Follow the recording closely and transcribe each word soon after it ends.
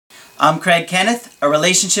I'm Craig Kenneth, a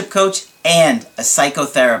relationship coach and a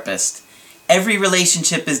psychotherapist. Every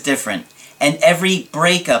relationship is different, and every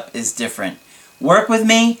breakup is different. Work with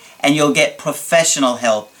me, and you'll get professional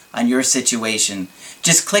help on your situation.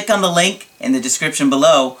 Just click on the link in the description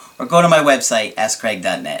below, or go to my website,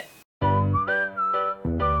 askcraig.net.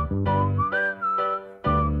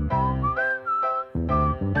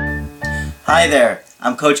 Hi there,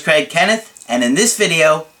 I'm Coach Craig Kenneth, and in this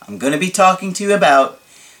video, I'm going to be talking to you about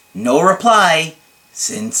no reply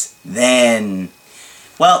since then.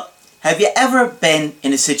 Well, have you ever been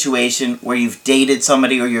in a situation where you've dated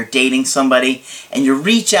somebody or you're dating somebody and you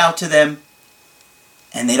reach out to them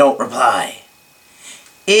and they don't reply?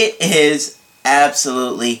 It is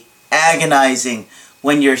absolutely agonizing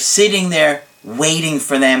when you're sitting there waiting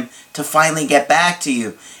for them to finally get back to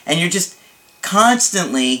you, and you're just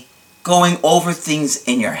constantly going over things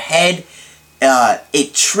in your head.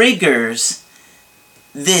 It triggers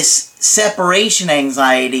this separation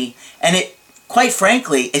anxiety, and it, quite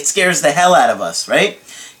frankly, it scares the hell out of us, right?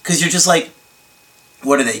 Because you're just like,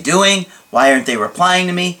 what are they doing? Why aren't they replying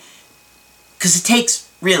to me? Because it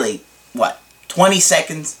takes really, 20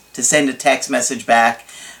 seconds to send a text message back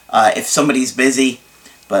if somebody's busy.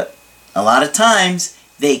 But a lot of times,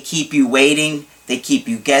 they keep you waiting, they keep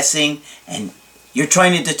you guessing, and you're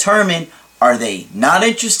trying to determine, are they not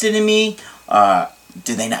interested in me?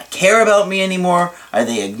 Do they not care about me anymore? Are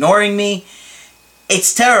they ignoring me?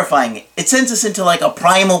 It's terrifying. It sends us into like a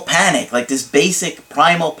primal panic, like this basic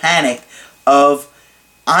primal panic of,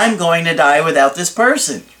 I'm going to die without this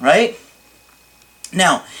person, right?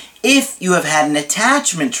 Now, if you have had an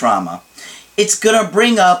attachment trauma, it's going to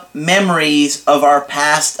bring up memories of our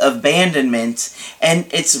past abandonments, and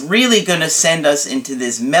it's really going to send us into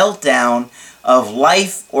this meltdown of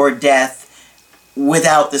life or death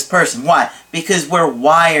without this person. Why? Because we're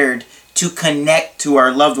wired to connect to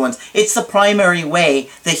our loved ones. It's the primary way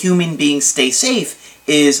that human beings stay safe,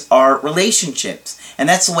 is our relationships. And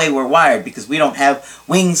that's the way we're wired, because we don't have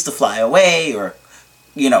wings to fly away or,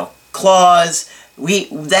 claws.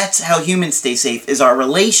 That's how humans stay safe, is our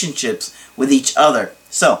relationships with each other.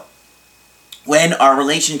 So, when our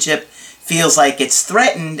relationship feels like it's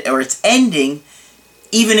threatened or it's ending,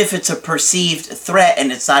 even if it's a perceived threat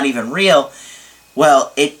and it's not even real,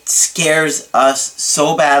 well, it scares us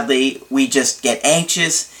so badly. We just get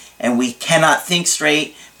anxious and we cannot think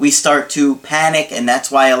straight. We start to panic, and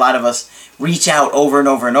that's why a lot of us reach out over and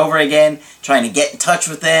over and over again, trying to get in touch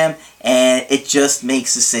with them, and it just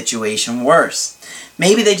makes the situation worse.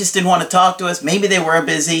 Maybe they just didn't want to talk to us. Maybe they were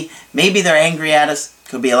busy. Maybe they're angry at us.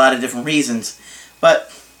 Could be a lot of different reasons.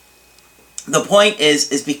 But the point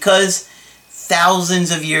is because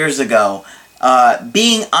thousands of years ago,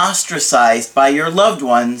 being ostracized by your loved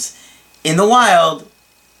ones in the wild,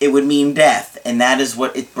 it would mean death. And that is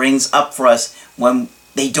what it brings up for us when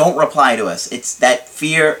they don't reply to us. It's that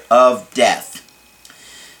fear of death.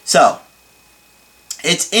 So,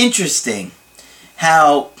 it's interesting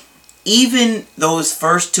how even those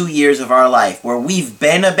first 2 years of our life where we've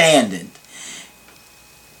been abandoned,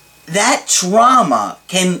 that trauma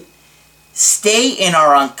can stay in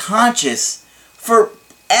our unconscious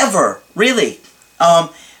forever, really.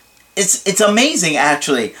 It's amazing,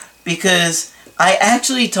 actually, because I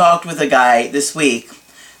actually talked with a guy this week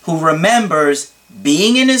who remembers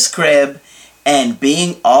being in his crib and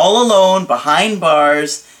being all alone behind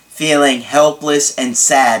bars, feeling helpless and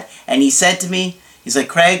sad. And he said to me, he's like,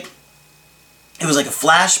 Craig, it was like a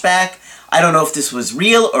flashback. I don't know if this was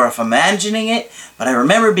real or if I'm imagining it, but I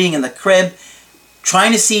remember being in the crib,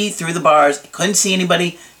 trying to see through the bars. I couldn't see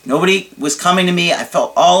anybody. Nobody was coming to me. I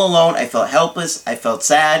felt all alone. I felt helpless. I felt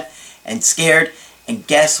sad and scared. And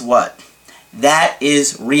guess what? That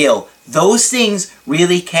is real. Those things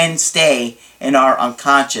really can stay in our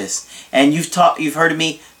unconscious. And you've heard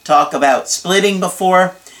me talk about splitting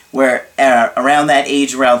before, where around that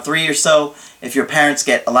age, around 3 or so, if your parents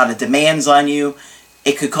get a lot of demands on you,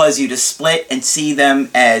 it could cause you to split and see them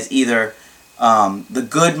as either the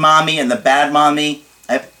good mommy and the bad mommy.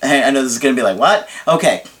 I know this is going to be like, what?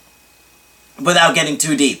 Okay. Without getting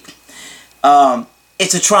too deep.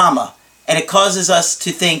 It's a trauma. And it causes us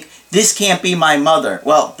to think, this can't be my mother.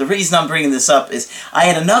 Well, the reason I'm bringing this up is I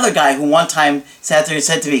had another guy who one time sat there and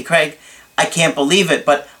said to me, Craig, I can't believe it,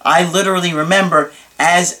 but I literally remember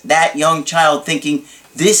as that young child thinking,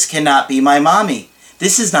 this cannot be my mommy.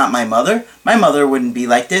 This is not my mother. My mother wouldn't be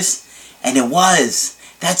like this. And it was.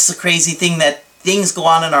 That's the crazy thing, that things go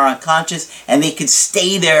on in our unconscious and they could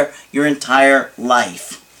stay there your entire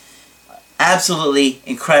life. Absolutely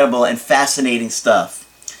incredible and fascinating stuff.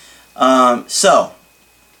 So,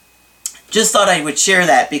 just thought I would share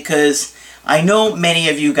that because I know many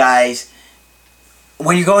of you guys,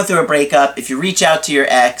 when you're going through a breakup, if you reach out to your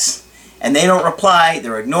ex and they don't reply,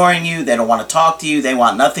 they're ignoring you, they don't want to talk to you, they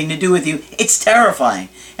want nothing to do with you, it's terrifying.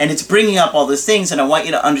 And it's bringing up all those things, and I want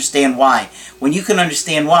you to understand why. When you can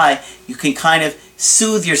understand why, you can kind of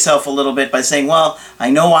soothe yourself a little bit by saying, well, I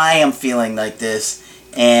know why I'm feeling like this,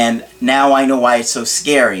 and now I know why it's so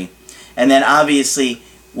scary. And then obviously,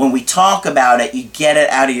 when we talk about it, you get it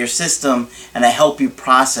out of your system, and I help you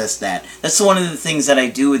process that. That's one of the things that I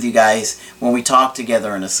do with you guys when we talk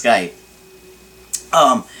together in a Skype.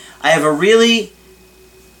 I have a really,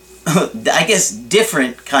 I guess,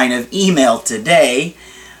 different kind of email today.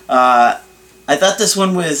 I thought this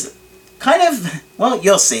one was kind of, well,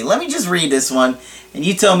 you'll see. Let me just read this one, and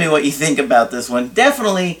you tell me what you think about this one.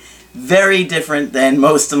 Definitely very different than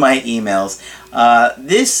most of my emails.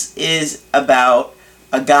 This is about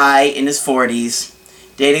a guy in his 40s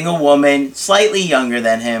dating a woman slightly younger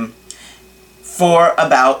than him for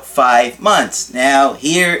about 5 months. Now,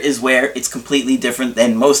 here is where it's completely different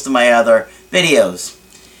than most of my other videos.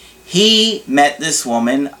 He met this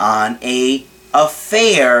woman on a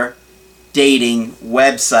affair dating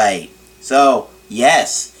website. So,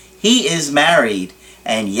 yes, he is married,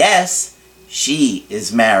 and yes, she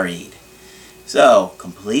is married. So,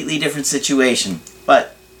 completely different situation,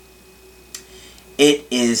 but it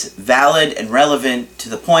is valid and relevant to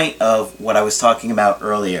the point of what I was talking about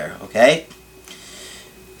earlier, okay?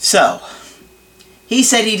 So, he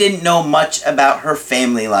said he didn't know much about her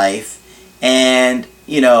family life, and,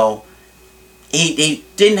 you know, he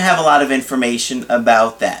didn't have a lot of information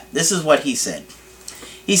about that. This is what he said.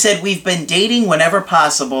 He said, "We've been dating whenever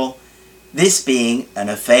possible, this being an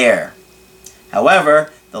affair.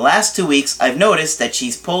 However, the last 2 weeks I've noticed that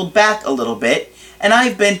she's pulled back a little bit, and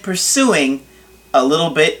I've been pursuing a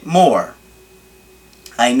little bit more.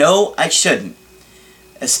 I know I shouldn't.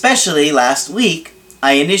 Especially last week,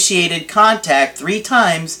 I initiated contact 3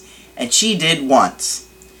 times, and she did once."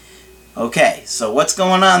 Okay, so what's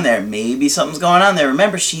going on there? Maybe something's going on there.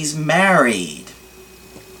 Remember, she's married.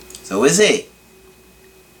 So is he.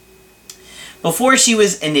 Before she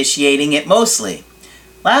was initiating it mostly.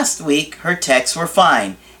 Last week, her texts were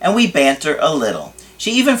fine, and we banter a little.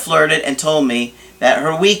 She even flirted and told me that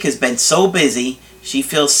her week has been so busy, she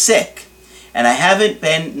feels sick, and I haven't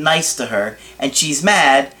been nice to her, and she's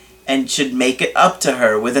mad, and should make it up to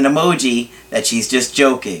her with an emoji that she's just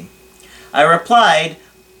joking. I replied,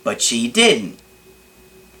 but she didn't.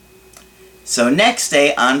 So next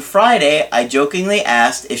day, on Friday, I jokingly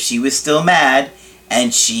asked if she was still mad,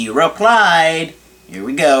 and she replied, here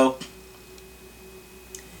we go,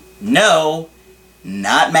 "No,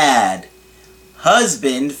 not mad.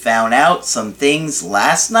 Husband found out some things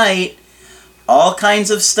last night. All kinds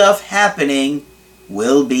of stuff happening.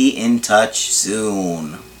 Will be in touch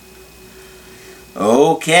soon."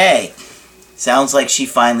 Okay. Sounds like she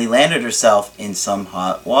finally landed herself in some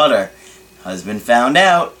hot water. Husband found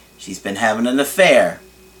out she's been having an affair.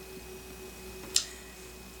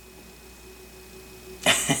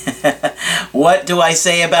 What do I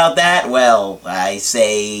say about that? Well, I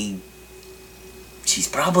say she's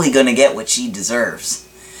probably going to get what she deserves,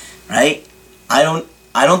 right? I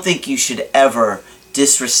don't think you should ever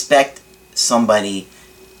disrespect somebody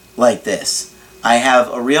like this. I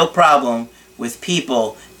have a real problem with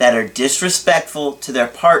people that are disrespectful to their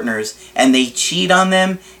partners, and they cheat on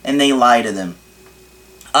them and they lie to them.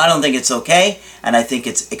 I don't think it's okay, and I think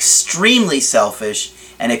it's extremely selfish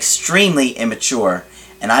and extremely immature,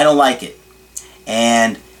 and I don't like it.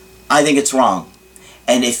 And I think it's wrong.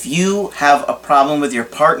 And if you have a problem with your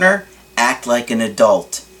partner, act like an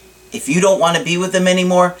adult. If you don't want to be with them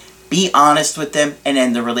anymore, be honest with them and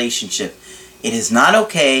end the relationship. It is not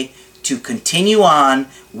okay to continue on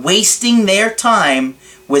wasting their time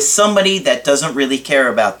with somebody that doesn't really care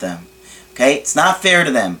about them. Okay? It's not fair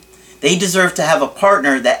to them. They deserve to have a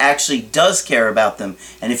partner that actually does care about them.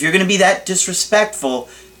 And if you're going to be that disrespectful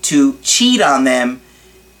to cheat on them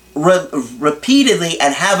repeatedly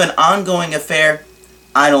and have an ongoing affair,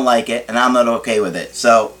 I don't like it, and I'm not okay with it.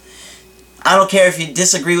 So, I don't care if you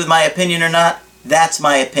disagree with my opinion or not. That's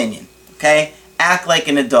my opinion. Okay? Act like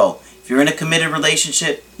an adult. If you're in a committed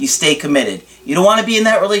relationship, you stay committed. You don't want to be in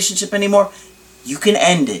that relationship anymore, you can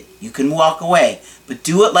end it. You can walk away. But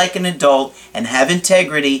do it like an adult and have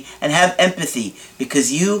integrity and have empathy,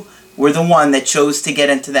 because you were the one that chose to get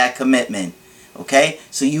into that commitment. Okay?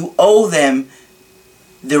 So you owe them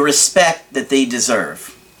the respect that they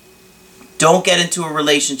deserve. Don't get into a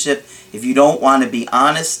relationship if you don't want to be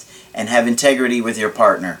honest and have integrity with your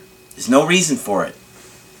partner. There's no reason for it.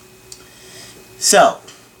 So,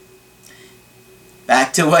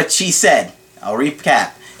 back to what she said. I'll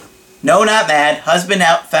recap. No, not mad. Husband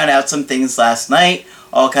found out some things last night.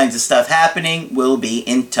 All kinds of stuff happening. We'll be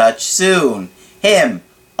in touch soon. Him.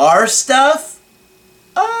 Our stuff?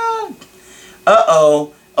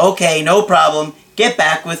 Uh-oh. Okay, no problem. Get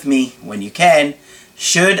back with me when you can.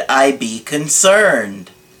 Should I be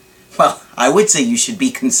concerned? Well, I would say you should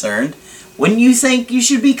be concerned. Wouldn't you think you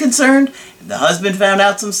should be concerned if the husband found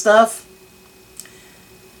out some stuff?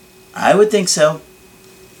 I would think so.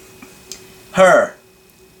 Her.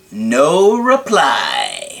 No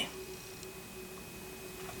reply.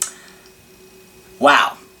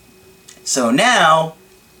 Wow. So now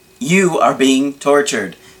you are being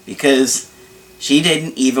tortured because she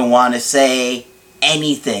didn't even want to say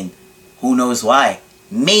anything. Who knows why?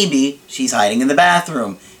 Maybe she's hiding in the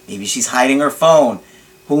bathroom. Maybe she's hiding her phone.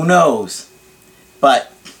 Who knows?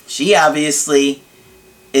 But she obviously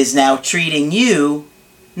is now treating you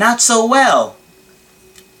not so well.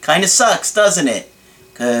 Kind of sucks, doesn't it?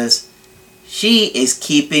 Because she is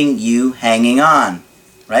keeping you hanging on,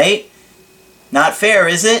 right? Not fair,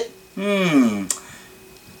 is it?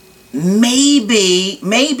 Maybe,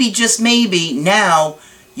 just maybe, now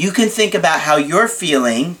you can think about how you're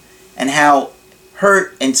feeling and how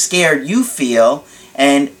hurt and scared you feel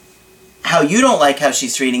and how you don't like how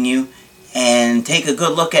she's treating you, and take a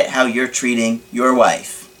good look at how you're treating your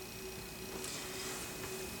wife.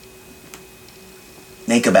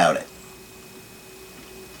 Think about it.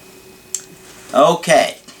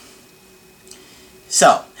 Okay.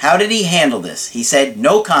 So, how did he handle this? He said,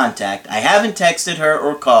 no contact. I haven't texted her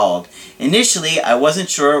or called. Initially, I wasn't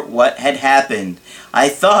sure what had happened. I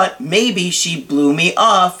thought maybe she blew me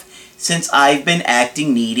off since I've been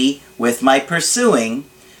acting needy with my pursuing,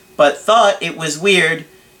 but thought it was a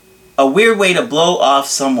weird way to blow off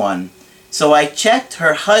someone. So I checked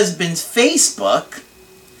her husband's Facebook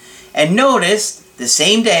and noticed the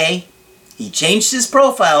same day he changed his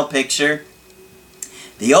profile picture.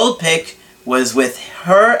 The old pic was with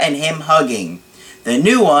her and him hugging. The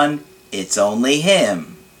new one, it's only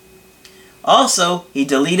him. Also, he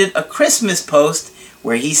deleted a Christmas post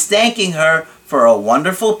where he's thanking her for a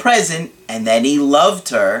wonderful present and that he loved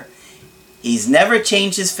her. He's never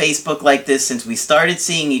changed his Facebook like this since we started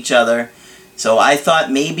seeing each other, so I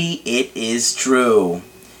thought maybe it is true.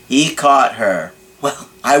 He caught her. Well,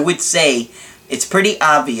 I would say it's pretty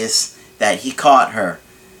obvious that he caught her.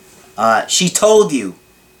 She told you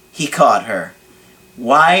he caught her.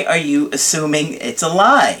 Why are you assuming it's a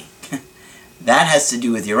lie? That has to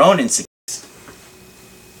do with your own insecurities.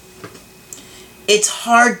 It's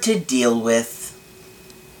hard to deal with.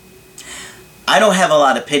 I don't have a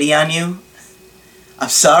lot of pity on you. I'm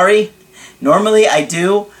sorry. Normally I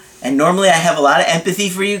do, and normally I have a lot of empathy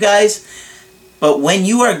for you guys. But when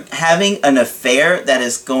you are having an affair that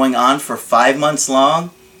is going on for 5 months long,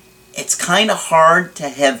 it's kind of hard to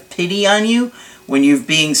have pity on you when you're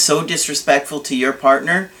being so disrespectful to your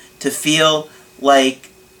partner, to feel like,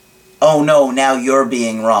 oh no, now you're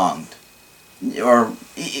being wronged. Or,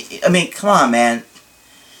 I mean, come on, man.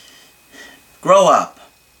 Grow up.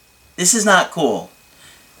 This is not cool.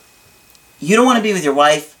 You don't want to be with your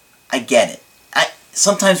wife. I get it.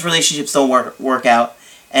 Sometimes relationships don't work out,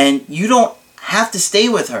 and you don't have to stay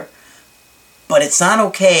with her. But it's not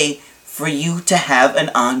okay for you to have an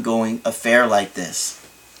ongoing affair like this.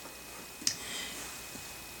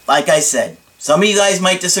 Like I said, some of you guys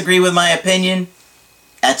might disagree with my opinion.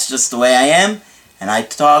 That's just the way I am, and I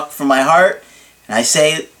talk from my heart, and I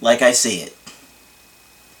say it like I see it.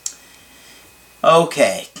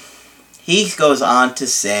 Okay. He goes on to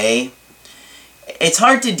say, it's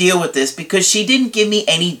hard to deal with this because she didn't give me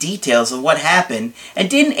any details of what happened and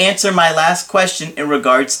didn't answer my last question in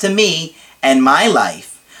regards to me and my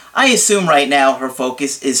life. I assume right now her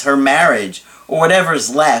focus is her marriage or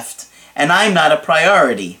whatever's left, and I'm not a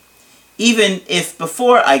priority. Even if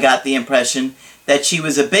before I got the impression that she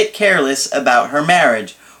was a bit careless about her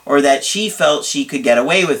marriage or that she felt she could get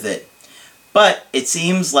away with it. But it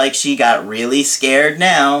seems like she got really scared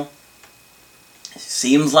now.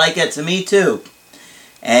 Seems like it to me too.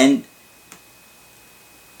 And,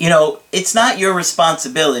 you know, it's not your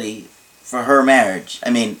responsibility for her marriage.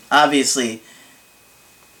 I mean, obviously,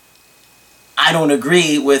 I don't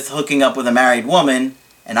agree with hooking up with a married woman,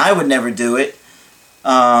 and I would never do it.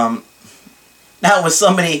 Now, if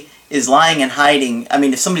somebody is lying and hiding, I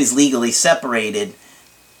mean, if somebody's legally separated,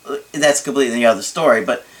 that's completely the other story.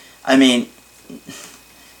 But, I mean,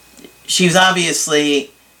 she's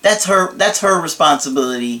obviously, that's her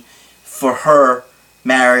responsibility for her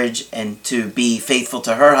marriage and to be faithful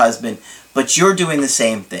to her husband, but you're doing the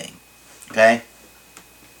same thing. Okay?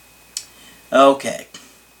 Okay.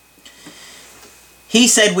 He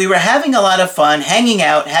said we were having a lot of fun, hanging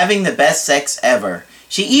out, having the best sex ever.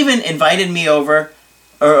 She even invited me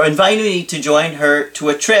to join her to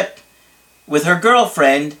a trip with her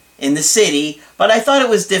girlfriend in the city, but I thought it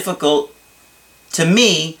was difficult to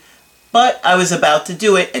me, but I was about to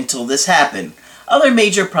do it until this happened. Other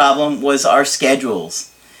major problem was our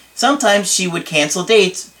schedules. Sometimes she would cancel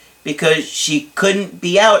dates because she couldn't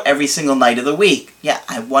be out every single night of the week. Yeah,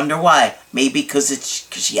 I wonder why. Maybe because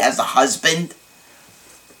she has a husband.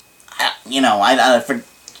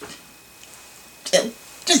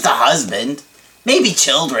 Just a husband. Maybe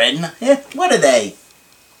children. What are they?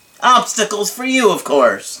 Obstacles for you, of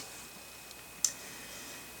course.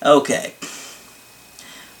 Okay.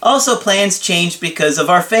 Also, plans changed because of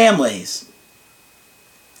our families.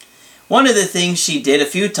 One of the things she did a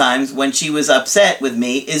few times when she was upset with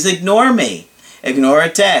me is ignore me. Ignore a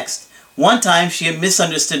text. One time she had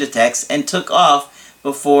misunderstood a text and took off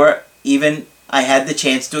before even I had the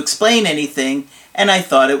chance to explain anything, and I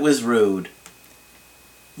thought it was rude.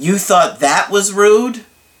 You thought that was rude?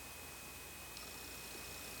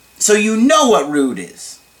 So you know what rude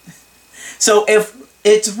is. So if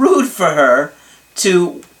it's rude for her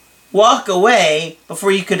to walk away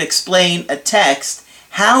before you could explain a text,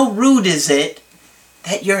 how rude is it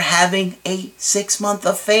that you're having a 6-month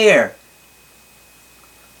affair?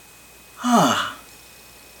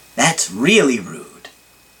 That's really rude.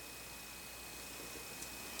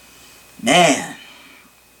 Man.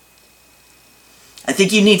 I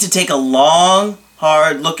think you need to take a long,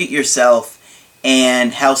 hard look at yourself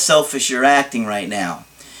and how selfish you're acting right now.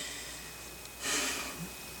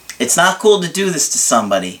 It's not cool to do this to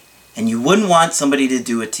somebody, and you wouldn't want somebody to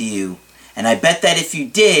do it to you. And I bet that if you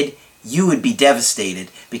did, you would be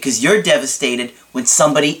devastated, because you're devastated when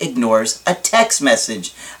somebody ignores a text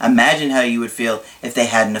message. Imagine how you would feel if they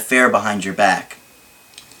had an affair behind your back.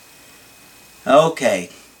 Okay,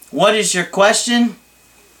 what is your question?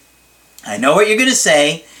 I know what you're going to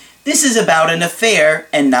say. This is about an affair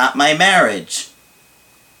and not my marriage.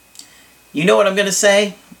 You know what I'm going to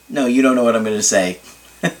say? No, you don't know what I'm going to say.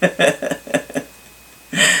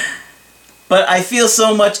 But I feel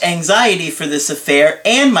so much anxiety for this affair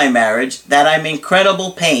and my marriage that I'm in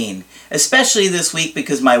incredible pain, especially this week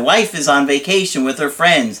because my wife is on vacation with her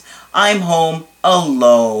friends. I'm home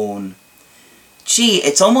alone. Gee,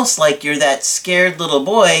 it's almost like you're that scared little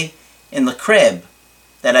boy in the crib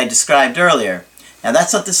that I described earlier. Now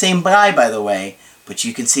that's not the same guy, by the way, but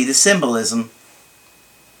you can see the symbolism.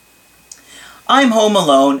 I'm home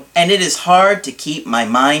alone and it is hard to keep my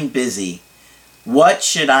mind busy. What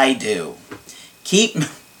should I do?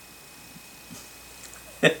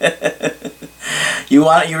 You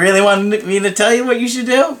really want me to tell you what you should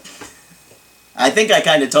do? I think I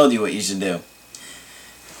kind of told you what you should do.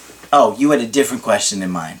 Oh, you had a different question in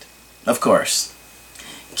mind. Of course.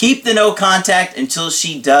 Keep the no contact until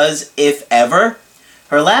she does, if ever.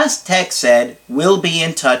 Her last text said, "We'll be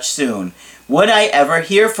in touch soon." Would I ever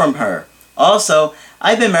hear from her? Also,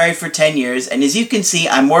 I've been married for 10 years, and as you can see,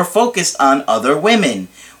 I'm more focused on other women.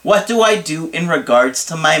 What do I do in regards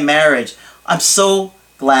to my marriage? I'm so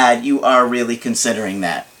glad you are really considering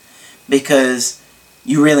that, because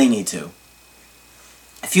you really need to.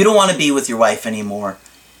 If you don't want to be with your wife anymore,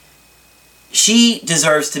 she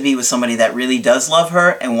deserves to be with somebody that really does love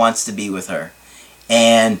her and wants to be with her.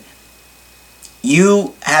 And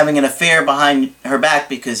you having an affair behind her back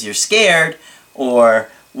because you're scared or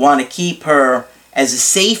want to keep her as a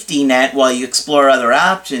safety net while you explore other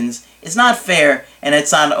options is not fair, and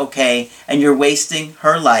it's not okay, and you're wasting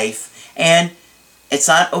her life, and it's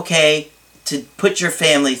not okay to put your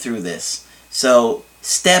family through this. So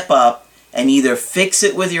step up and either fix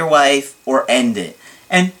it with your wife or end it.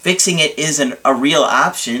 And fixing it isn't a real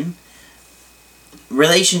option.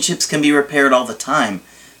 Relationships can be repaired all the time,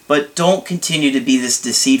 but don't continue to be this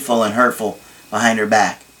deceitful and hurtful behind her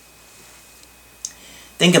back.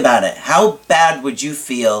 Think about it. How bad would you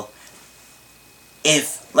feel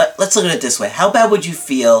if, let's look at it this way. How bad would you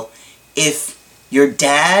feel if your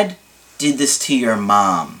dad did this to your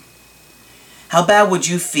mom? How bad would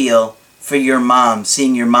you feel for your mom,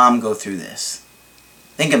 seeing your mom go through this?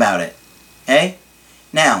 Think about it. Okay?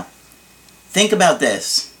 Now, think about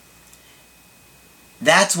this.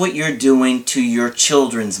 That's what you're doing to your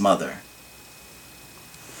children's mother.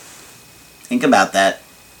 Think about that.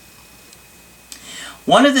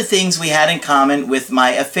 One of the things we had in common with my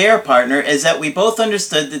affair partner is that we both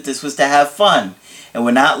understood that this was to have fun and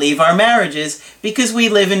would not leave our marriages because we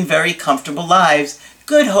live in very comfortable lives,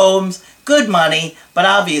 good homes, good money, but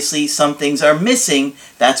obviously some things are missing.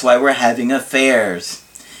 That's why we're having affairs.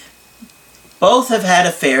 Both have had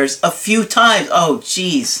affairs a few times. Oh,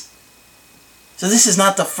 geez. So this is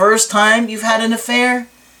not the first time you've had an affair?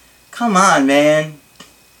 Come on, man.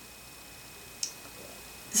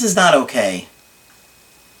 This is not okay.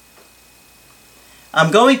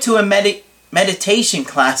 I'm going to a meditation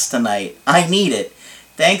class tonight. I need it.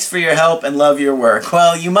 Thanks for your help and love your work.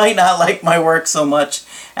 Well, you might not like my work so much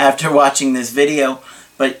after watching this video,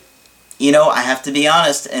 but you know, I have to be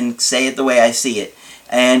honest and say it the way I see it.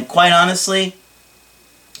 And quite honestly,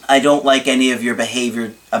 I don't like any of your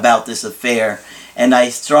behavior about this affair, and I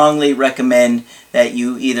strongly recommend that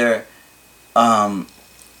you either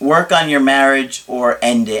work on your marriage or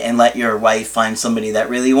end it and let your wife find somebody that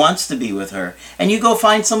really wants to be with her. And you go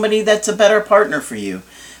find somebody that's a better partner for you.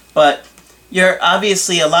 But you're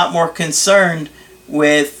obviously a lot more concerned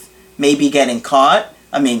with maybe getting caught.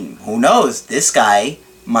 I mean, who knows? This guy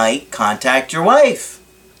might contact your wife.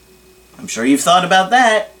 I'm sure you've thought about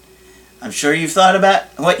that. I'm sure you've thought about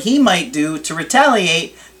what he might do to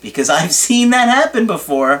retaliate, because I've seen that happen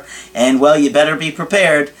before. And, well, you better be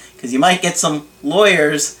prepared, because you might get some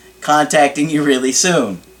lawyers contacting you really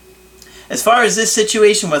soon. As far as this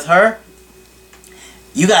situation with her,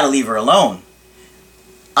 you got to leave her alone.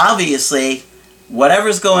 Obviously,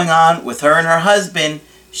 whatever's going on with her and her husband,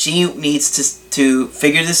 she needs to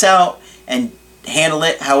figure this out and handle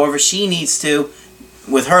it however she needs to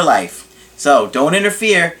with her life. So don't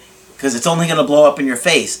interfere, because it's only going to blow up in your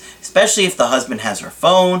face, especially if the husband has her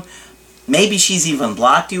phone. Maybe she's even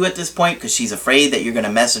blocked you at this point because she's afraid that you're going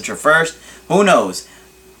to message her first. Who knows?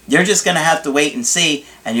 You're just going to have to wait and see,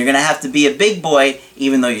 and you're going to have to be a big boy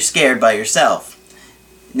even though you're scared by yourself.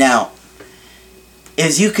 Now,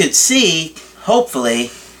 as you could see, hopefully,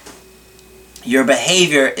 your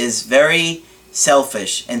behavior is very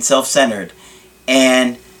selfish and self-centered,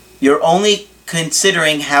 and you're only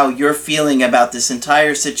considering how you're feeling about this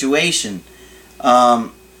entire situation.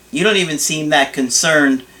 You don't even seem that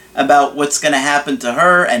concerned about what's going to happen to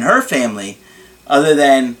her and her family, other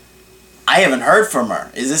than, I haven't heard from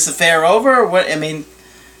her. Is this affair over or what? I mean,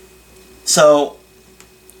 so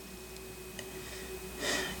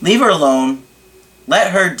leave her alone.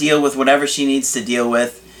 Let her deal with whatever she needs to deal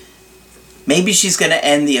with. Maybe she's going to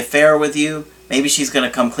end the affair with you. Maybe she's going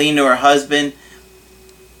to come clean to her husband.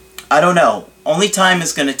 I don't know. Only time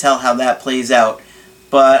is going to tell how that plays out.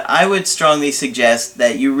 But I would strongly suggest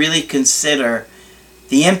that you really consider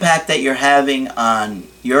the impact that you're having on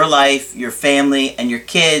your life, your family, and your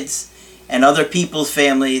kids, and other people's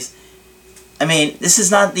families. I mean, this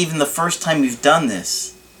is not even the first time you've done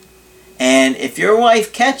this. And if your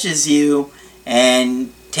wife catches you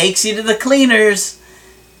and takes you to the cleaners,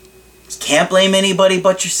 you can't blame anybody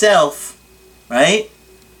but yourself, right?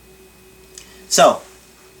 So,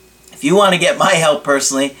 if you want to get my help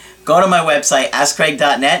personally, go to my website,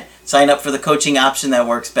 AskCraig.net, sign up for the coaching option that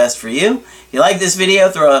works best for you. If you like this video,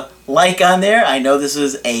 throw a like on there. I know this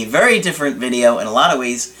was a very different video in a lot of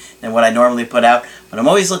ways than what I normally put out, but I'm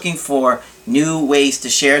always looking for new ways to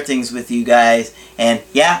share things with you guys. And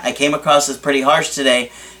yeah, I came across as pretty harsh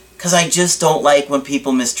today because I just don't like when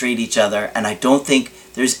people mistreat each other, and I don't think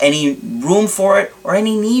there's any room for it or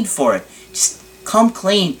any need for it. Just come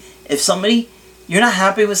clean. If you're not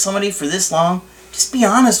happy with somebody for this long, just be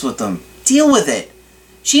honest with them. Deal with it.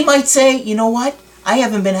 She might say, you know what? I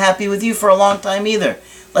haven't been happy with you for a long time either.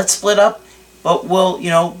 Let's split up, but we'll,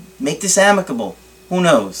 make this amicable. Who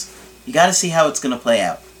knows? You got to see how it's going to play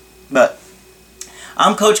out. But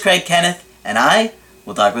I'm Coach Craig Kenneth, and I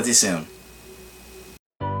will talk with you soon.